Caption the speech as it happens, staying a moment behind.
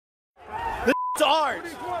It's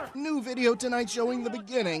ours. New video tonight showing the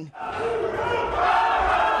beginning,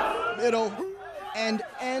 middle, and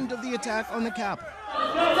end of the attack on the Capitol.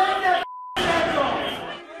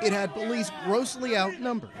 It had police grossly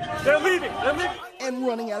outnumbered. They're leaving. And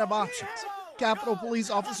running out of options. Capitol police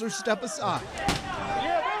officers step aside.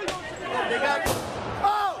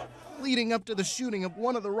 Leading up to the shooting of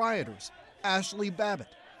one of the rioters, Ashli Babbitt.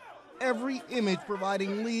 Every image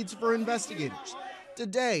providing leads for investigators.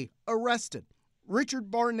 Today, arrested, Richard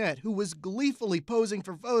Barnett, who was gleefully posing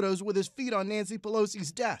for photos with his feet on Nancy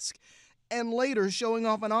Pelosi's desk, and later showing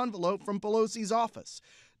off an envelope from Pelosi's office.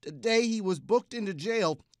 Today, he was booked into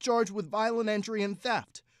jail, charged with violent entry and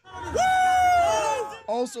theft.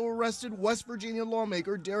 Also arrested, West Virginia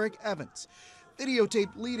lawmaker Derek Evans,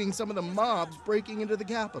 videotaped leading some of the mobs breaking into the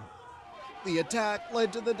Capitol. The attack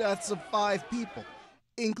led to the deaths of 5 people,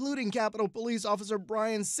 including Capitol Police Officer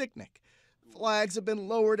Brian Sicknick. Flags have been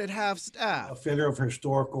lowered at half-staff. A failure of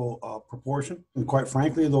historical proportion. And quite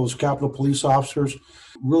frankly, those Capitol Police officers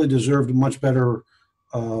really deserved much better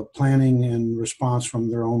planning and response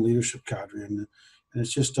from their own leadership cadre. And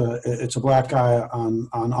it's just it's a black eye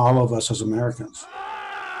on all of us as Americans.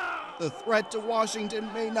 The threat to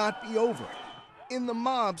Washington may not be over. In the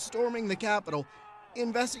mob storming the Capitol,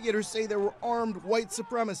 investigators say there were armed white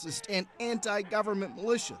supremacist and anti-government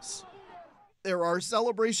militias. There are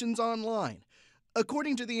celebrations online.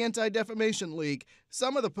 According to the Anti-Defamation League,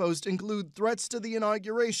 some of the posts include threats to the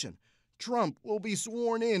inauguration. Trump will be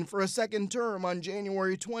sworn in for a second term on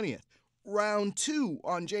January 20th. Round 2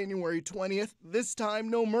 on January 20th, this time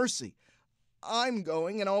no mercy. I'm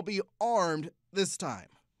going and I'll be armed this time.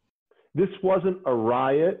 This wasn't a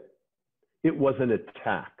riot, it was an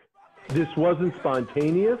attack. This wasn't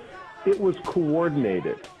spontaneous, it was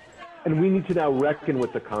coordinated. And we need to now reckon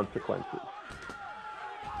with the consequences.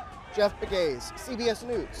 Jeff Begays, CBS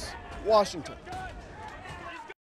News, Washington.